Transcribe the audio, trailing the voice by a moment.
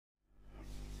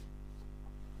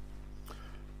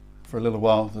For a little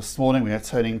while this morning we are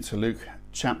turning to Luke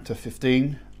chapter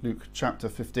 15, and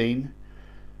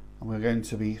we're going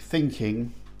to be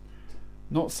thinking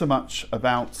not so much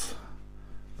about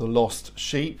the lost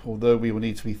sheep, although we will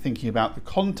need to be thinking about the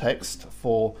context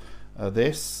for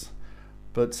this,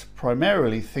 but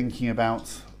primarily thinking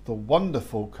about the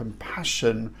wonderful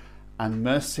compassion and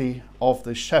mercy of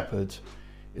the shepherd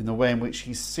in the way in which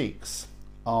he seeks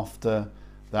after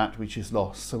that which is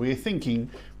lost. So we are thinking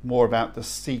more about the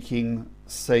Seeking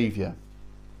Saviour.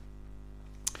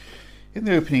 In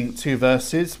the opening two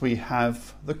verses we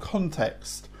have the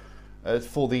context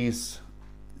for these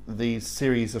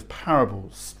series of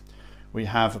parables. We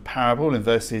have a parable in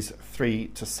verses 3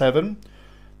 to 7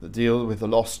 that deal with the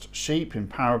lost sheep. In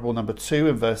parable number 2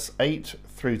 in verse 8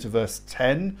 through to verse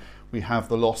 10 we have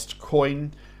the lost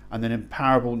coin, and then in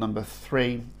parable number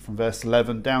 3 from verse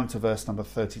 11 down to verse number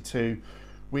 32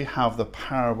 we have the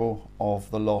parable of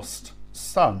the lost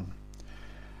son.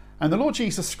 And the Lord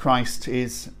Jesus Christ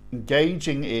is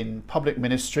engaging in public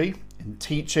ministry, in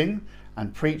teaching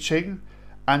and preaching,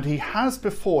 and he has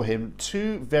before him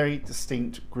two very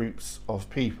distinct groups of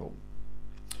people.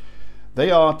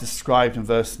 They are described in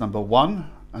verse number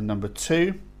 1 and number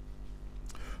 2.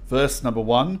 Verse number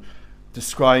 1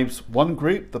 describes one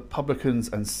group, the publicans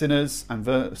and sinners, and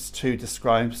verse 2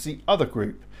 describes the other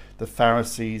group, the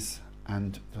Pharisees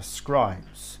and the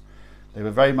scribes. They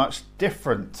were very much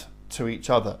different to each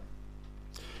other.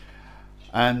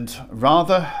 And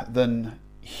rather than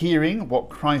hearing what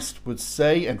Christ would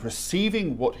say and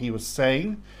receiving what he was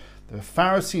saying, the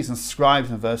Pharisees and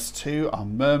scribes in verse 2 are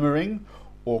murmuring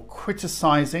or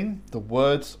criticizing the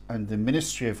words and the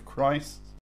ministry of Christ.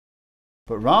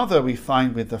 But rather we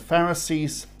find with the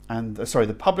Pharisees and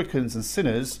the publicans and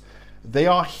sinners, they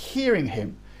are hearing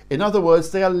him. In other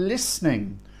words, they are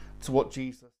listening to what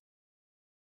Jesus